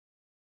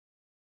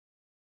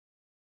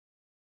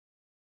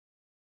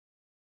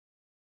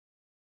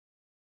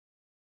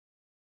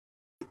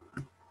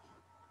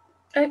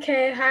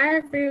Okay, hi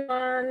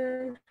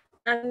everyone,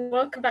 and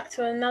welcome back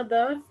to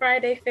another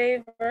Friday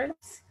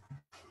Favorites.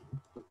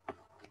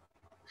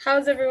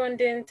 How's everyone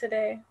doing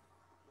today?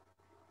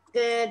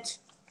 Good.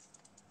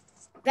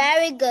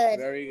 Very good.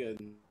 Very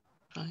good.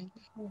 Fine.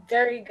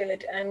 Very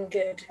good and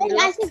good. Hey, We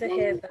guys, love to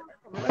hear that.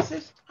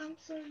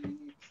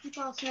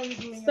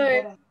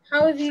 So,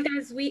 how have you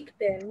guys' week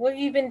been? What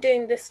have you been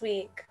doing this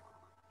week?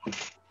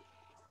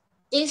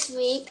 This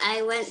week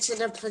I went to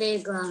the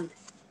playground.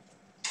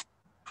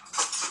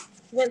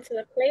 Went to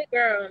the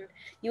playground.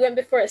 You went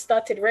before it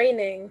started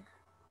raining.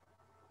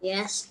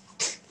 Yes.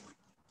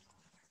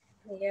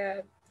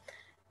 Yeah.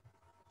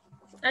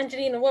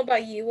 Angelina, what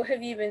about you? What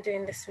have you been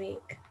doing this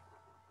week?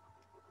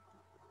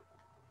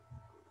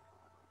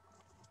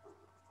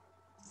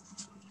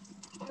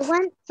 I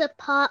went to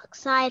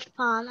Parkside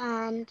Farm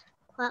and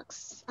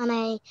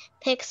I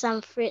picked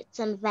some fruits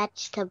and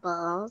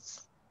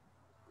vegetables.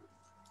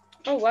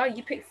 Oh wow,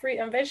 you picked fruit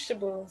and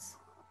vegetables.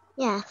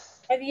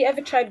 Yes. Have you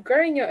ever tried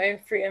growing your own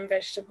fruit and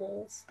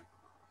vegetables?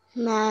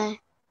 No.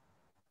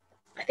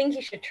 I think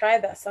you should try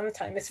that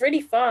sometime. It's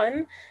really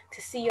fun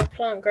to see your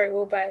plant grow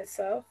all by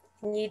itself.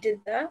 And you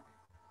did that.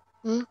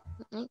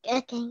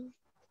 Okay.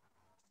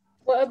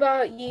 What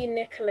about you,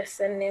 Nicholas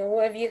and Neil?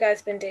 What have you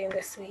guys been doing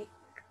this week?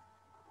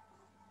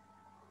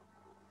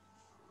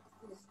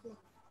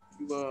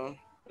 But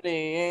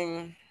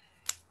playing,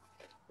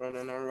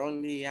 running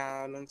around the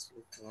yard and so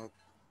forth.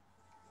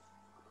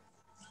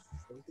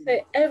 So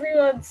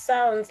everyone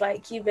sounds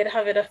like you've been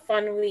having a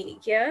fun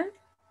week, yeah?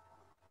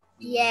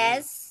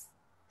 Yes.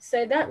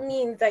 So that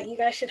means that you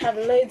guys should have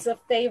loads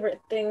of favorite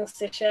things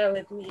to share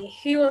with me.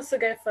 Who wants to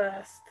go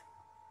first?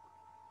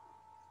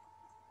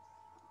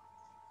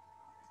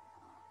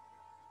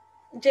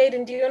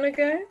 Jaden, do you want to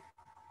go?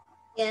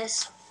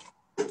 Yes.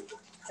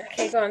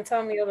 Okay, go on,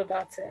 tell me all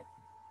about it.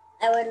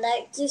 I would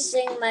like to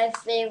sing my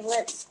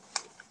favorite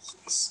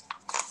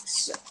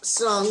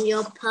song,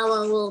 Your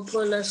Power Will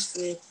Pull Us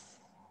Through.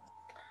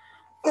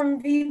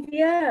 From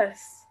VBS.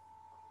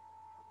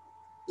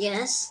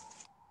 Yes.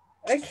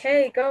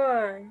 Okay, go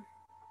on.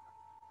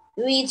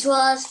 We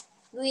trust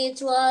in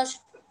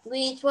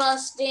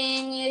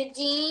you,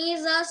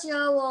 Jesus,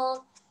 your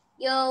word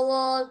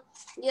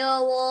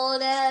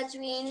that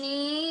we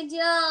need,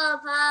 your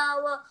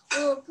power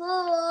will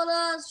pull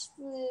us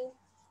through.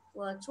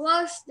 We're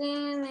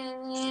trusting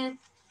in you,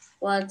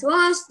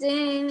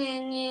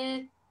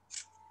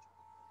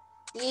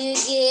 You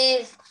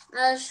give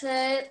us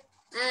hope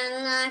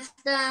and life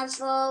that's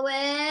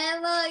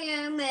forever.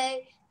 You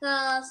make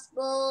us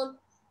bold,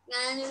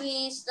 and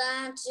we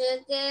stand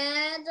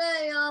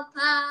together. Your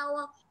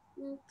power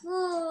will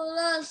pull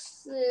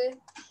us through.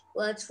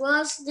 We're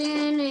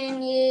trusting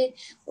in you.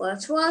 We're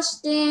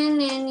trusting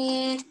in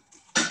you.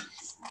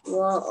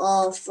 We're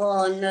off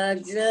on a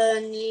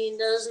journey,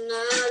 there's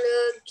no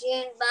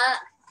looking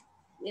back.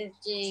 With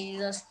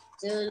Jesus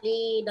to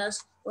lead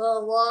us,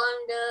 we'll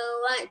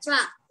wander right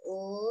track.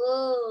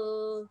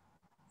 Oh,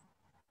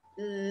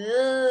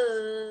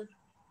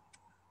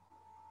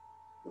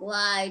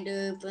 wide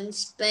open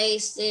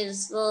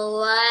spaces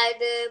for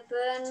wide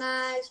open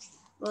eyes.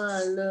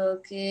 We're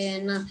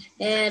looking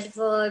ahead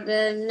for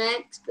the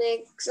next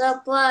big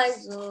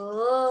surprise.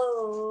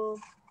 Oh,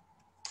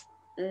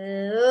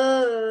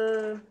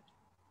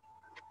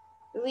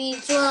 we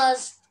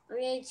trust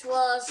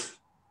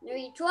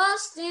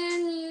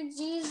in you,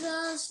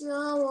 Jesus,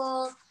 your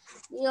word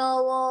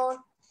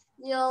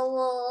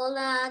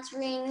that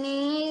we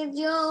need,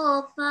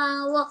 your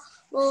power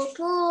will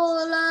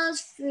pull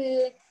us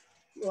through.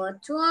 We're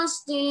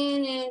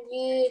trusting in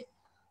you,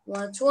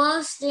 we're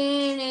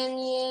trusting in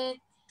you,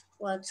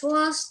 we're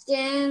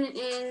trusting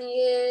in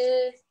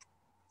you.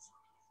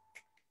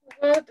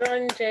 Well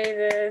done,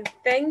 Jaden.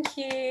 Thank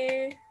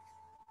you.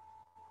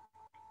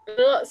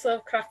 Lots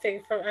of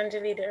clapping from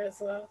Angelina as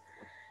well.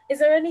 Is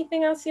there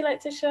anything else you'd like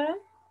to share?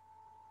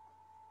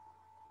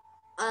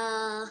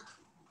 No.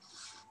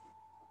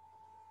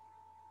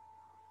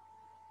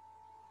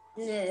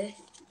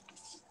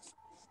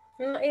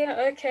 Not yet?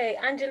 Okay.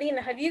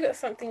 Angelina, have you got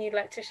something you'd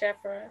like to share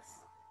for us?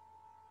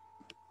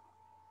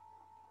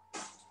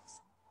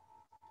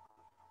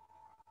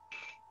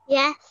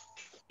 Yes.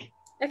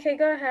 Okay,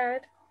 go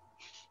ahead.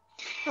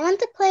 I want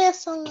to play a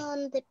song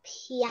on the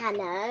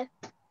piano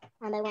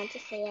and I want to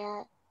say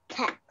a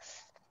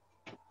text.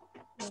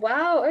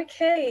 Wow,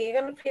 okay.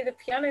 You're going to play the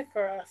piano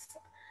for us.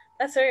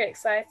 That's very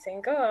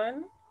exciting. Go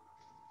on.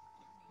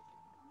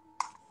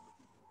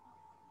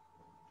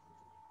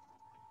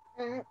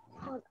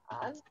 Hold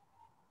on.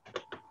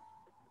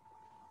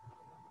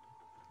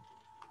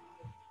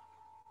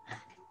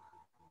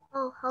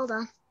 Oh, hold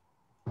on.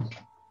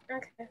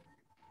 Okay.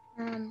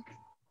 I'm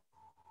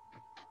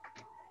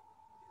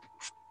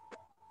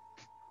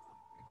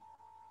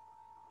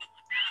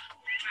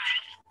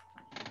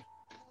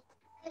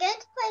going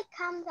to play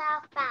Comes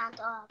Out Band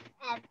of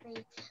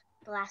Every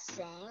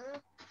Blessing.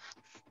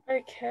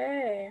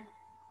 Okay.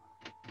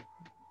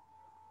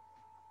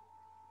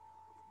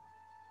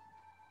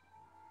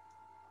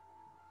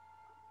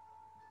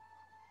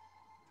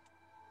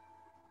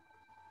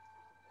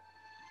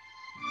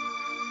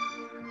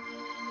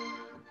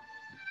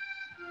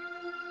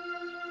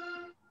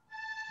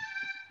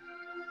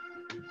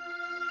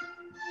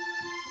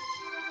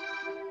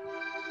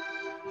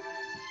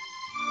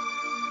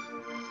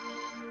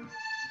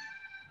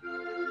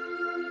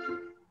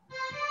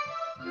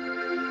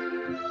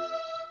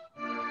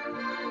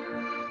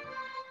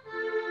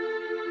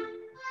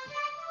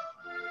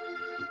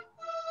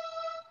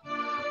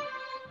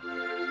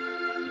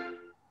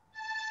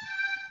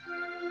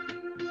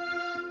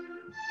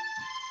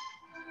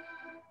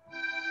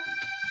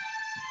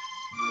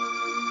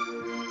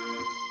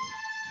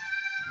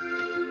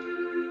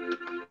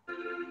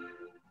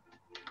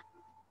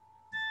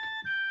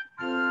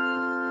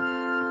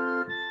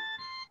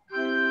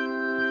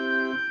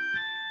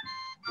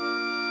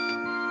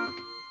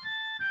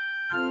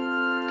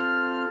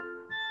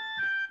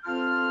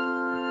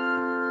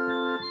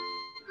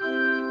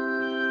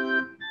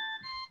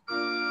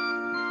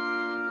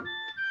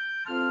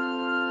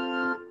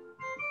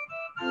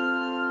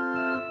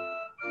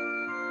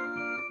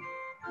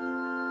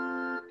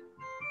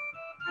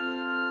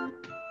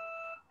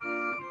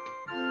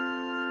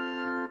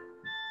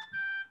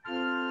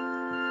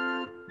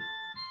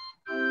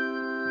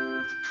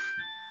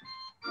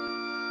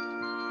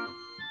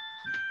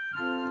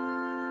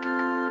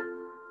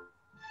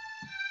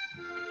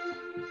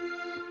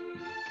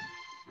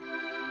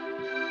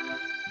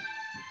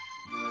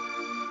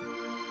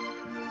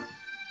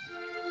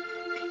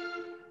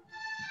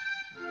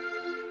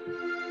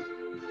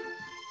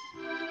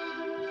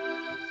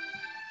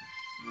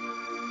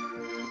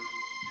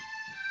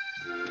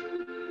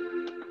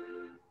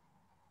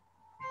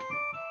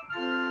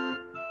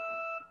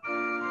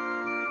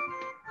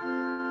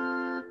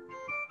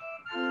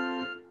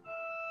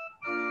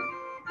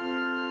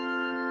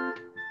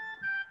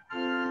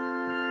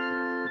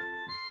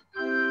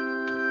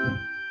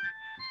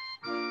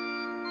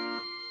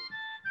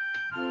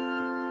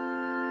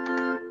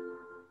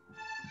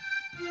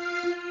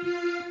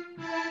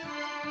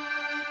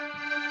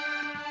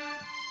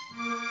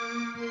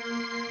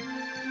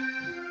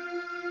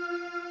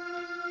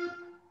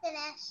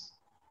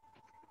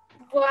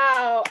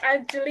 Wow,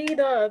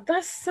 Angelina,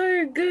 that's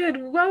so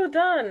good. Well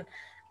done.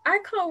 I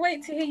can't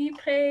wait to hear you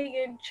playing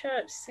in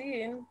church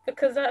soon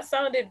because that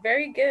sounded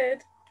very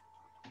good.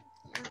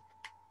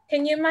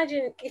 Can you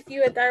imagine if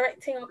you were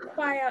directing a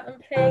choir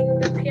and playing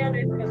the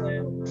piano for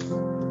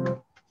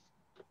them?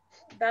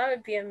 That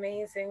would be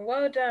amazing.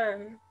 Well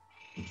done.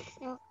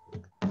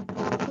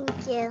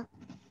 Thank you.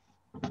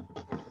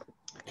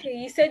 Okay,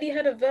 you said you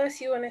had a verse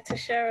you wanted to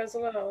share as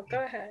well.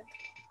 Go ahead.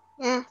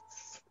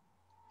 Yes.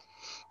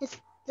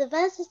 The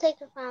verse is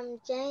taken from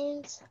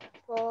James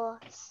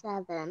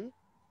 4:7.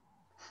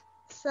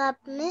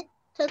 Submit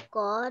to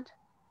God,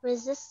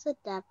 resist the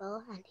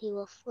devil, and he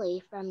will flee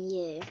from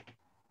you.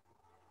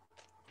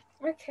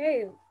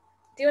 Okay.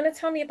 Do you want to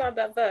tell me about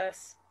that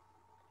verse?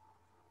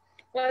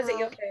 Why is it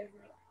your Um,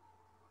 favorite?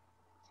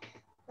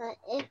 But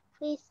if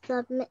we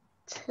submit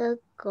to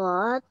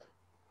God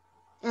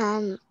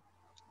and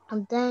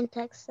don't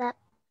accept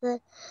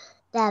the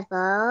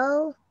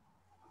devil,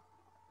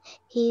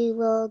 he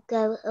will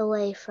go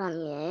away from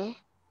you.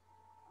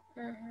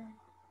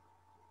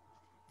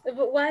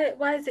 But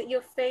why is it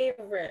your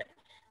favorite?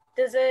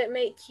 Does it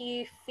make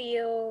you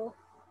feel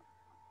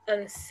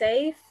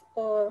unsafe,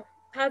 or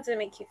how does it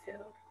make you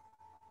feel?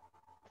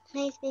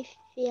 It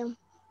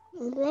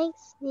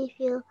makes me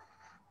feel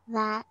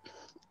that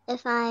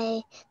if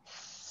I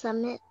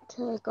submit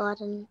to God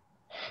and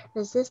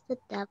resist the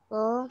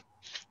devil,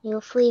 he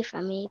will flee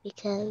from me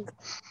because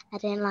I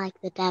don't like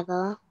the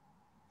devil.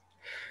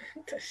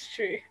 That's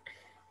true.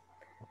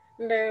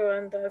 No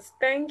one does.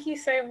 Thank you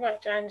so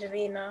much,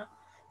 Angelina.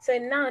 So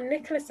now,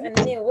 Nicholas and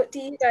Neil, what do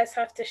you guys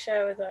have to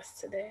share with us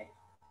today?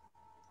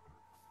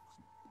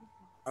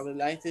 I would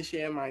like to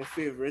share my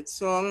favorite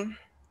song.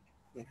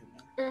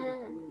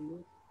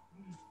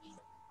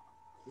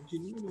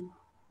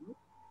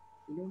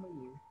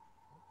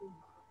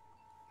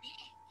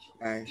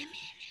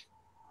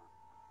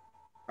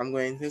 I'm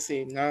going to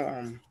say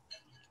now.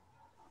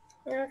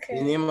 Okay.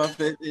 The name of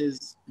it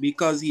is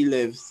Because He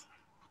Lives.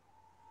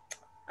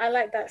 I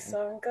like that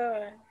song.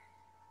 Go on.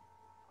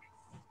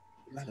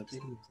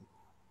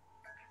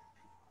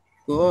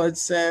 God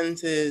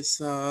sent His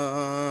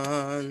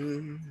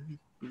Son.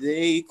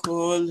 They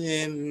call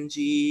Him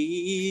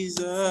Jesus.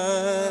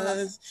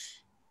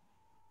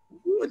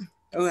 Good.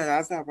 Okay,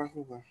 that's not back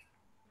over.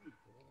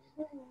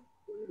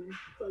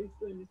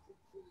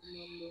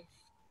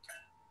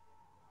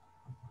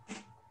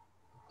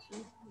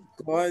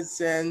 God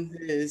sent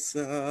His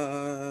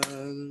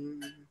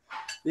Son.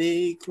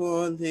 They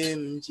call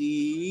Him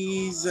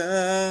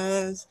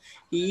Jesus.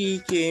 He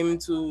came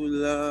to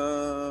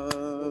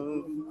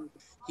love,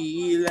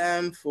 heal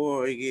and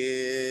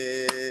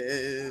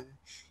forgive.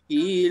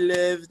 He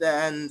lived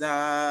and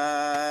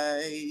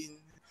died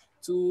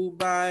to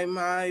buy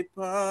my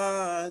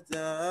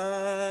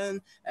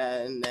pardon.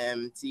 An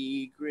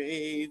empty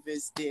grave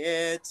is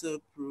there to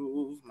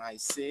prove my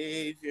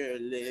Savior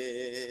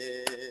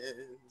lives.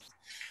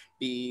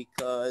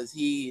 Because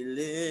He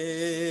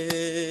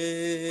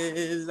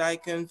lives, I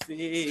can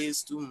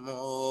face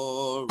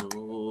tomorrow.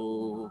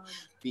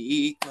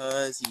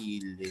 Because He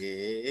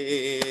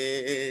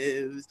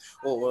lives,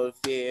 all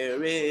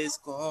fear is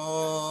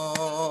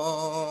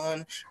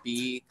gone.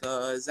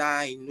 Because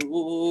I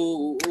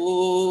know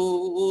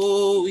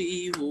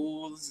He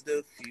holds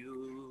the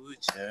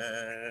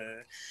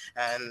future,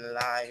 and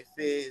life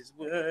is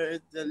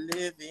worth the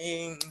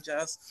living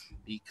just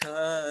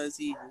because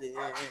He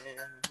lives.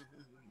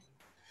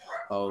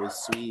 How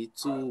sweet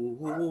to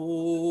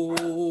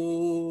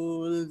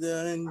hold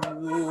a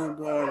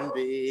newborn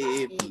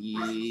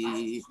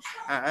baby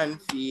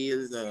and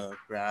feel the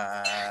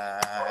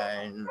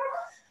pride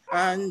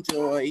and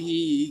joy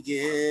He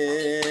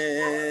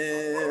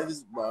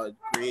gives, but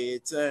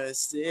greater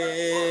still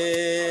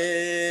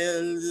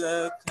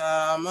the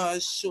calm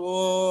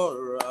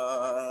assurance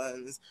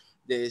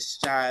this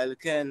child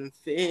can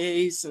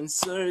face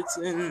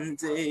uncertain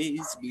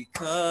days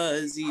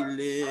because He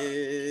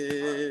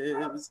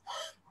lives.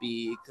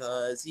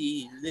 Because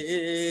He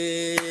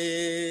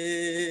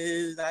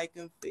lives, I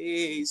can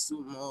face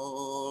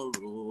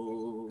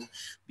tomorrow.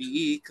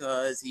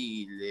 Because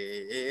He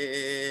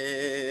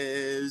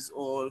lives,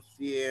 all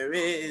fear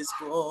is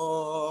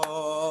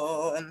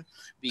gone.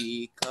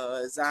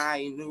 Because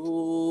I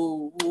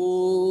know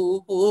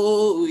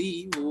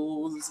He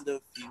holds the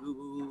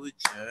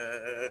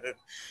future,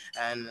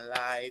 and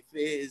life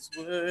is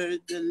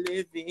worth the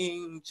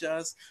living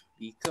just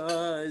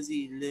because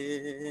He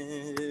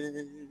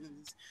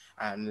lives.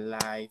 And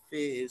life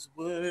is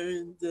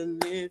worth the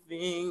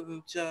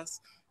living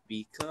just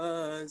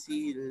because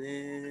He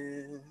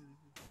lives.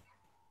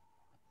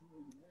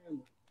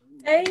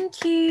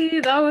 Thank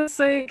you. That was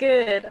so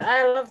good.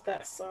 I love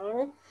that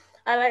song.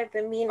 I like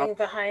the meaning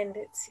behind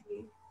it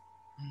too.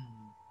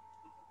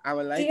 I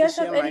would Do like you to guys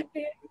have share my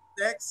anything?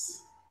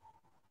 text.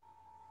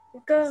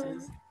 Go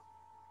on.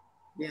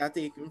 They are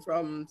taken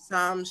from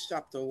Psalms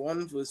chapter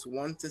 1, verse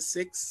 1 to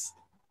 6.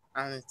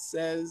 And it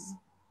says,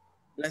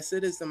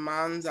 Blessed is the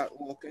man that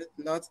walketh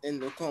not in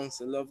the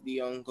counsel of the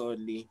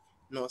ungodly,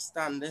 nor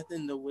standeth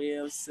in the way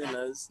of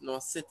sinners,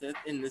 nor sitteth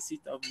in the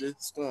seat of the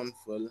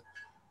scornful.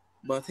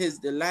 But his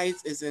delight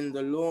is in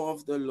the law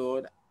of the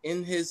Lord.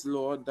 In his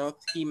law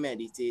doth he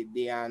meditate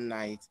day and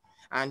night.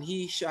 And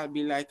he shall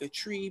be like a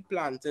tree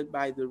planted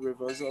by the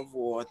rivers of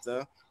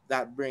water,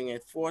 that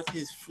bringeth forth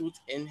his fruit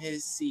in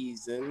his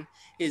season.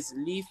 His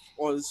leaf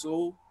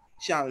also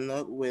shall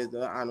not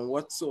wither, and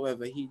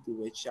whatsoever he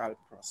doeth shall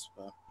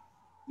prosper.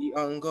 The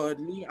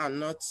ungodly are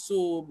not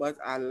so, but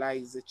are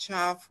like the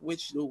chaff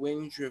which the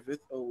wind driveth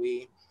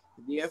away.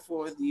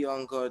 Therefore the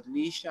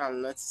ungodly shall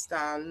not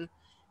stand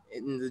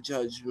in the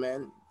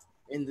judgment,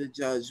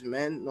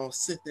 nor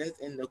sitteth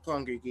in the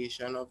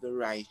congregation of the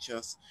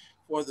righteous.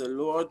 For the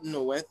Lord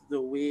knoweth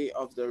the way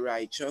of the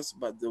righteous,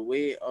 but the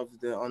way of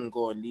the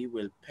ungodly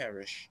will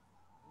perish.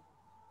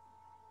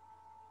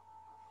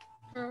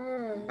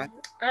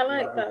 I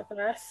like that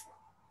verse.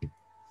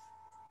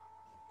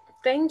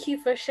 Thank you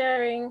for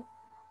sharing.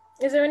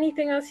 Is there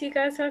anything else you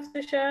guys have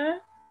to share?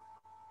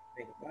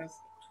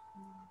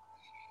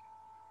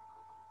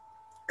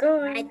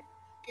 Go on.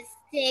 It's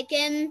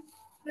taken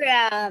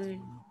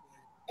from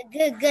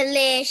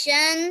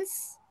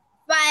Galatians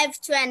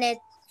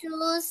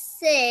 5:22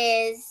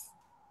 says,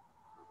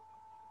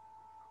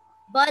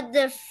 but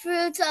the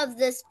fruit of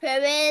the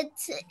Spirit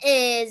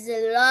is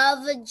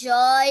love,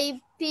 joy,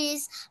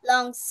 peace,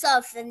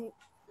 long-suffering,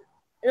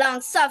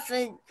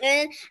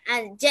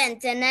 and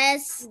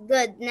gentleness,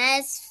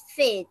 goodness,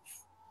 faith.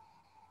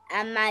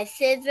 And my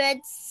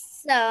favorite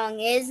song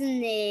is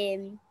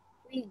named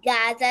We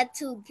Gather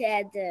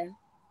Together.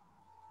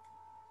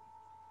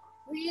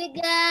 We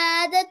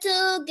gather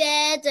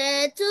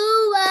together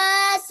to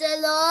ask the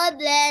Lord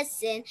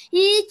blessing.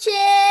 He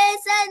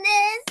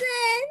chasteneth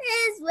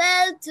his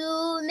will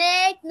to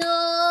make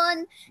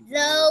known.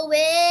 The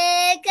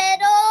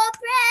wicked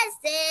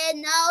oppressed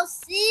now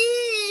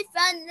see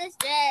from the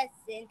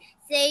stressing.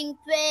 Sing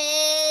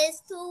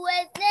praise to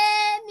his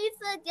name, he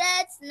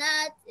forgets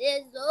not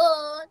his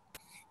own.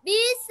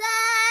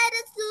 Beside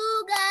us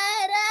to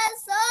guide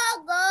us,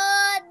 oh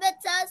God,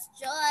 but us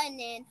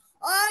joining.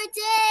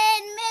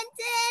 Ordainment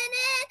in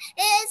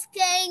his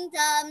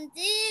kingdom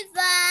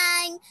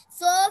divine.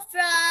 So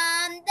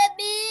from the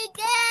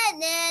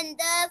beginning,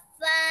 the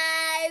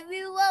fight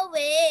we were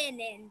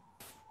winning.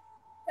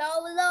 So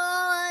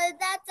Lord,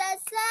 that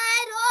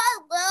aside all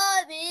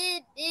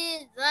glory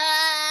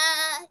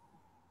divine.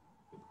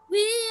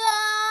 We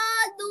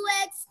all do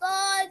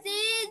extol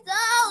thee,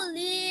 thou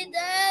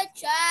leader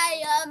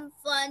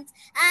triumphant,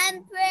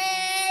 and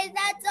pray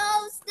that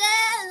thou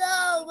still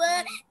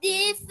over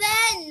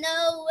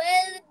defender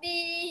will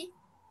be.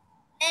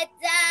 Let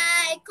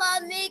thy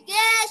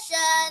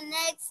congregation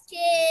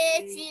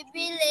escape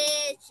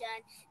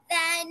tribulation.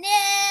 Thy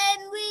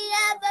name we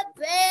ever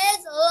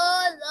praise, O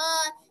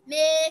Lord,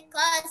 make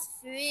us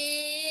free.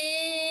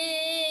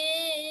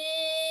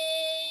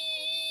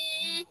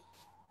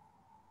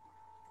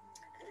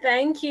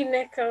 Thank you,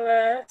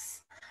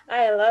 Nicholas.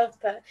 I love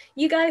that.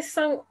 You guys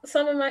sung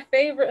some of my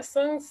favorite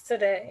songs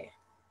today.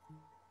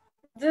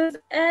 Does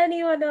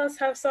anyone else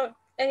have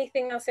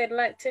anything else they'd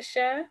like to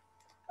share?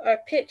 Or a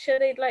picture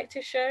they'd like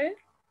to show?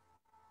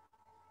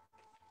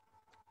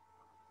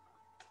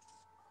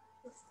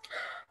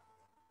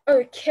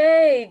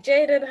 Okay,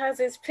 Jaden has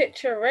his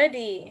picture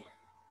ready.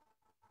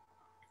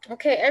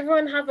 Okay,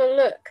 everyone have a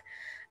look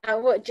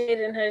at what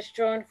Jaden has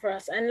drawn for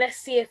us, and let's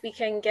see if we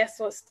can guess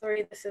what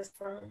story this is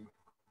from.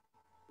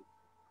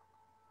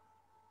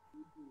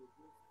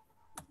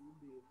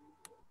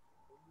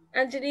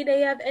 Angelina,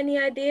 you have any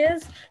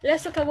ideas?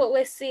 Let's look at what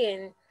we're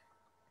seeing.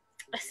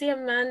 I see a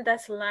man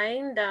that's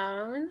lying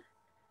down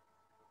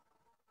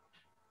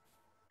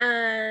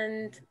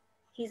and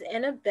he's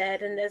in a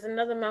bed, and there's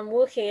another man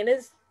walking. And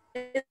is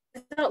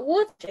that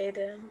water,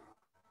 Jaden?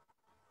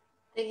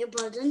 Beg your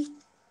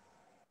pardon?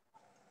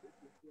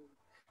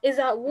 Is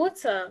that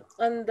water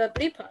on the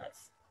blue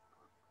parts?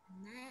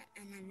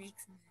 And the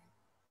next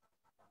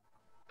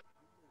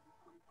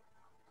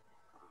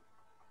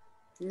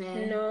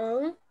man.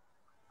 No.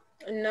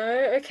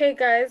 No. Okay,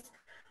 guys.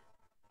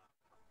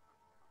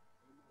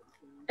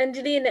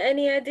 Angelina,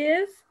 any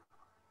ideas?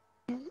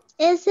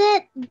 Is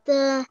it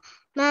the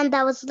man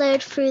that was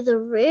lowered through the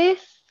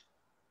roof?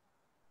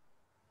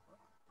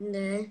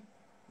 No.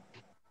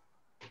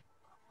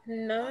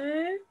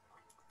 No.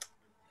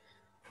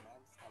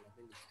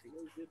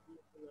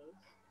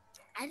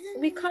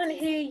 We can't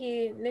hear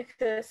you,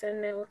 Nicholas,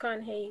 and we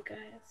can't hear you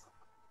guys.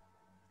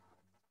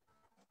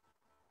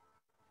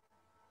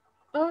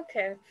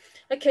 Okay.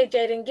 Okay,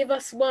 Jaden, give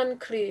us one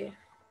clue.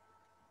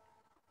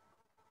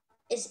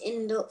 It's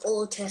in the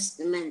Old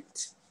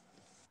Testament.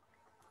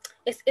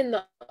 It's in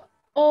the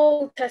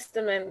Old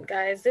Testament,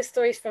 guys. This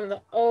story is from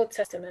the Old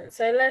Testament.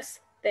 So let's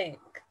think.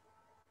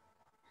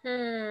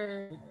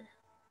 So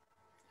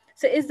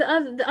is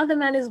the other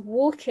man is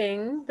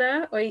walking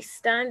there, or he's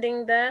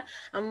standing there,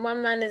 and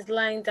one man is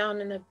lying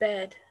down in a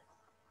bed?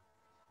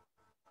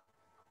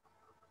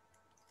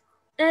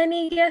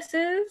 Any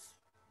guesses?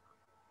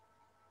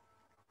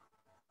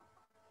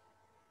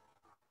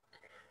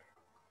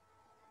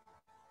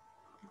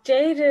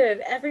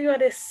 Jaden,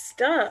 everyone is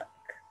stuck.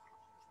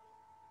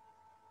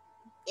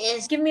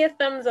 Is Give me a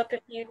thumbs up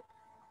if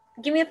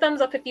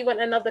you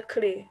want another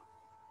clue.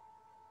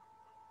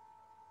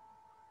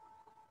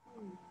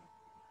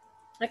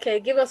 Okay,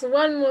 give us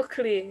one more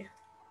clue.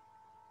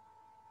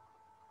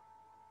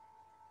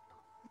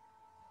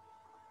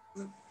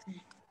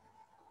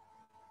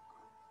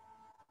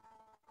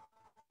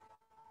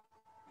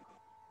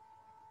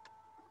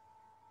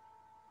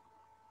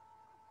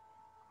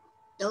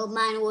 the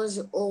man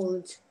was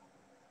old.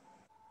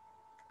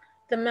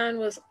 The man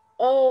was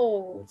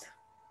old.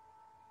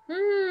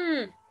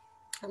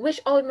 Which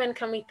old man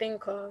can we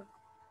think of?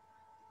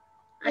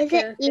 Is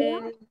it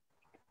Eli?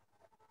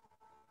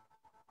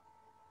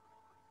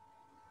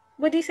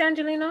 What do you say,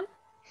 Angelina?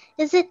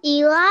 Is it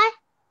Eli?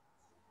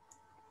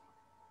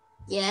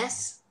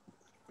 Yes.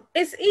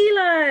 It's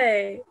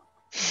Eli.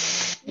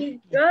 You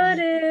got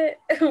it.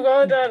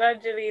 Well done,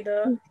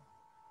 Angelina.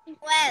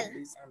 Well,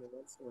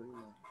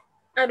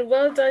 And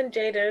well done,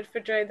 Jaden, for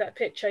drawing that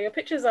picture. Your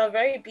pictures are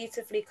very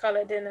beautifully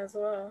colored in as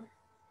well.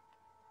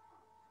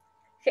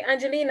 Okay,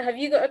 Angelina, have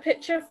you got a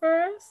picture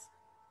for us?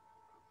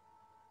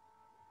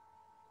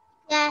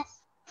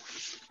 Yes.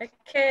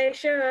 Okay,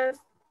 show us.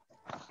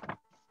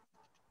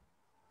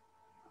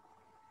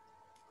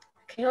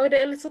 Okay, hold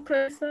it a little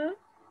closer.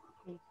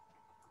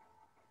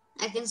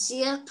 I can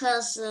see a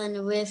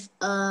person with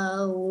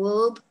a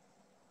robe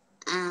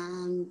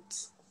and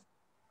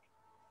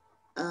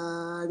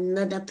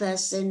another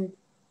person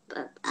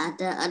at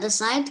the other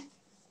side.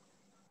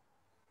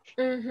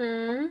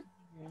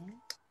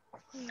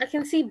 I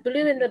can see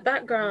blue in the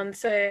background.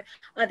 So,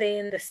 are they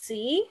in the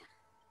sea?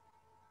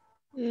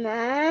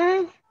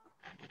 No.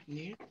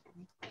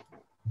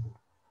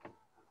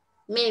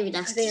 Maybe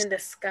that's Are they in the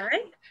sky?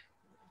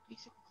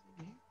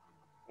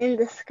 In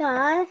the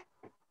sky?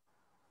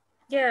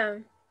 Yeah.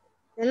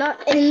 They're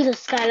not in the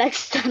sky, like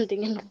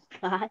standing in the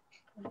sky.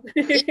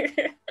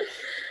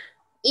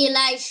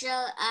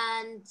 Elisha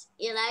and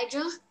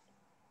Elijah.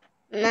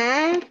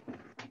 No.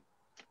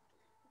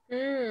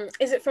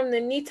 Is it from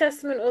the New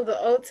Testament or the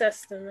Old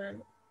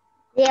Testament?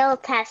 The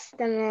Old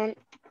Testament.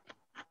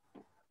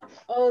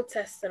 Old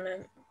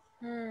Testament.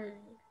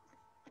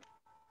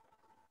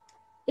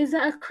 Is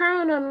that a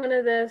crown on one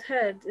of their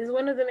heads? Is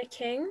one of them a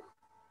king?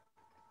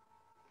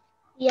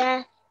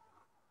 Yeah.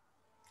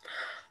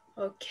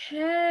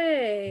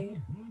 Okay.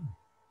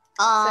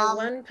 So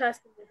one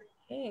person is a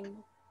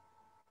king.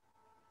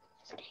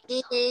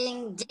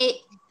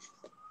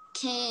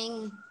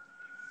 King.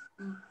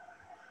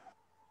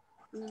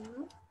 No,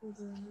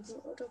 the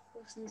other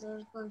persons are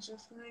a bunch of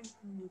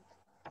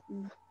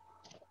men.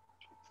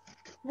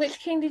 Which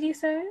king did you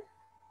say?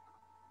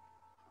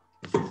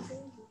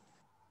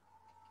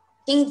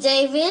 King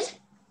David?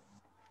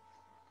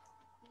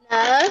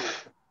 No.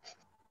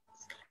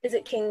 Is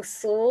it King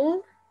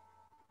Saul?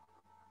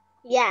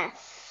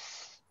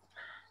 Yes.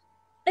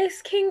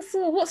 It's King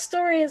Saul. What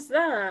story is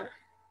that?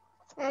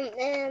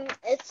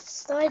 It's the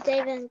story of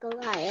David and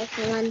Goliath.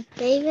 And when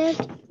David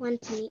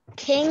went to meet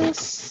King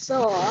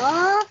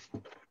Saul,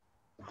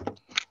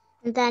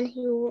 and then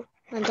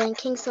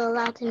King Saul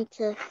allowed him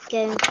to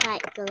go and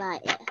fight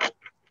Goliath.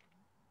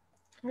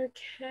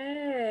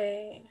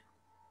 Okay.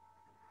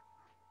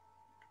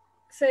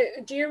 So,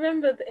 do you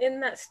remember in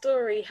that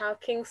story how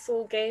King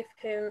Saul gave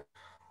him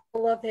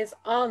all of his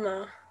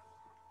armor?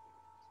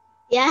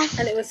 Yeah.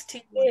 And it was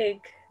too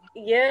big.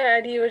 Yeah,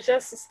 and he was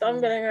just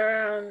stumbling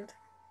around.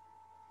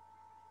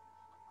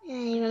 Yeah,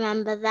 you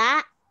remember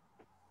that?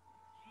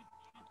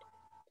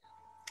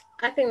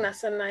 I think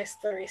that's a nice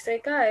story. So,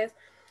 guys,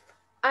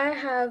 I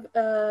have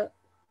a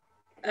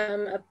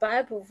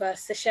Bible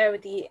verse to share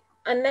with you.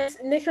 Unless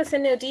Nicholas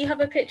and Neil, do you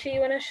have a picture you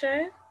want to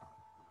show?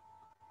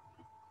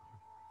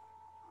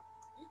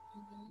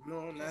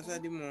 No, not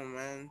at the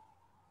moment.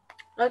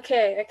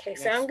 Okay.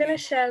 So I'm gonna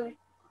share.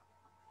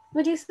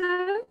 What do you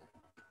say?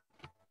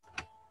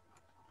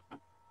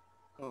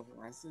 Oh,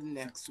 I said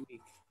next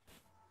week.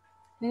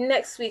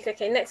 Next week.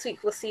 Okay, next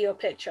week we'll see your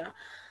picture.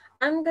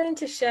 I'm going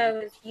to share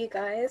with you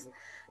guys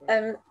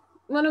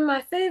one of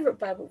my favorite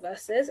Bible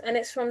verses, and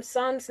it's from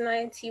Psalms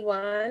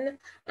 91,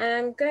 and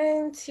I'm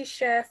going to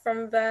share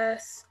from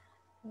verse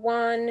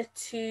 1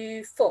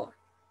 to 4,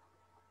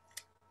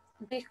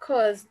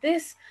 because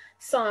this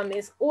psalm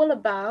is all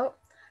about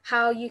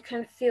how you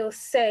can feel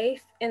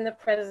safe in the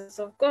presence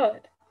of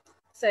God.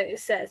 So it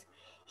says,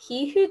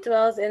 "He who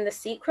dwells in the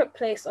secret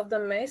place of the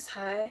Most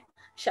High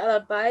shall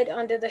abide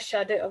under the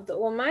shadow of the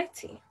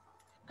Almighty.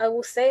 I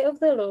will say of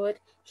the Lord,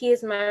 He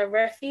is my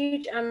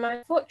refuge and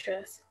my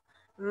fortress.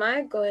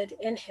 My God,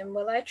 in Him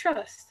will I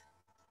trust.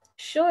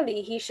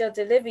 Surely He shall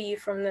deliver you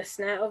from the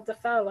snare of the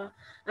fowler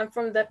and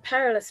from the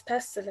perilous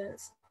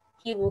pestilence.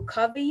 He will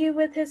cover you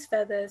with His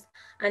feathers,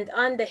 and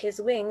under His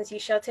wings you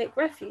shall take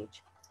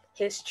refuge.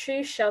 His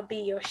truth shall be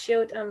your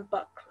shield and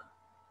buckler."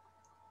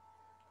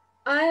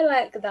 I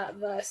like that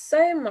verse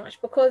so much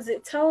because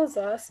it tells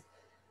us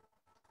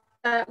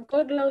that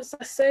God loves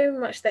us so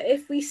much that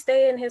if we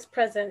stay in His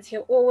presence,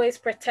 He'll always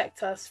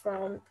protect us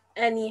from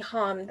any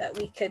harm that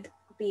we could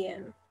be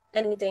in.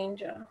 any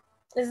danger.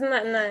 Isn't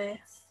that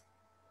nice?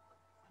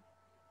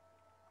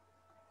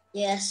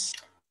 Yes.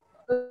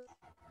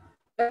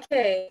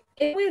 Okay,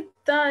 if we're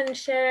done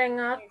sharing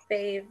our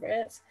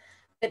favorites,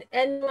 would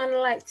anyone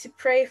like to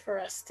pray for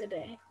us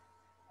today?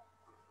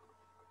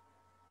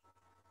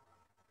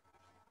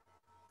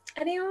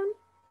 Anyone?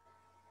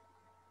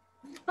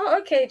 Oh,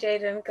 okay,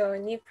 Jaden, go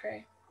and you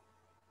pray.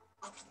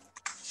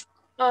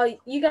 Oh,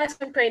 you guys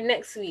can pray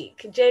next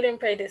week. Jaden,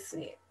 pray this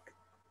week.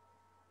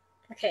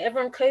 Okay,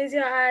 everyone close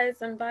your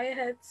eyes and bow your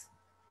heads.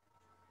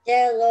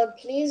 Dear Lord,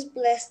 please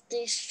bless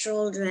these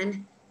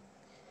children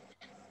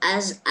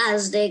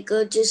as they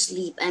go to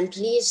sleep, and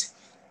please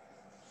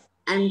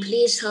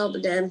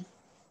help them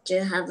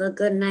to have a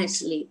good night's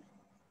sleep.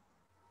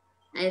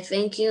 I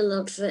thank you,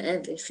 Lord, for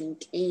everything.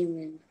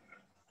 Amen.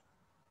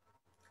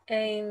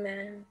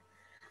 Amen.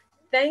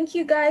 Thank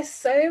you guys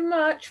so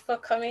much for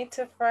coming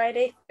to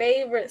Friday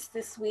Favorites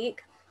this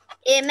week.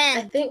 Amen.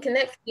 I think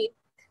next week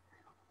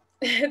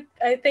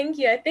I think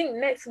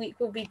next week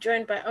we'll be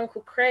joined by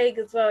Uncle Craig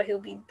as well. He'll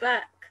be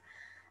back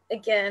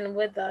again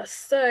with us.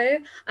 So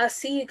I'll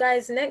see you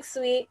guys next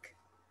week.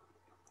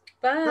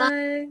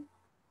 Bye.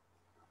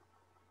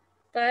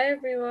 Bye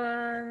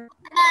everyone.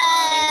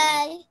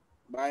 Bye.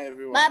 Bye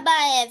everyone. Bye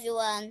bye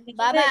everyone. See you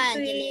Bye bye next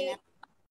Angelina. week.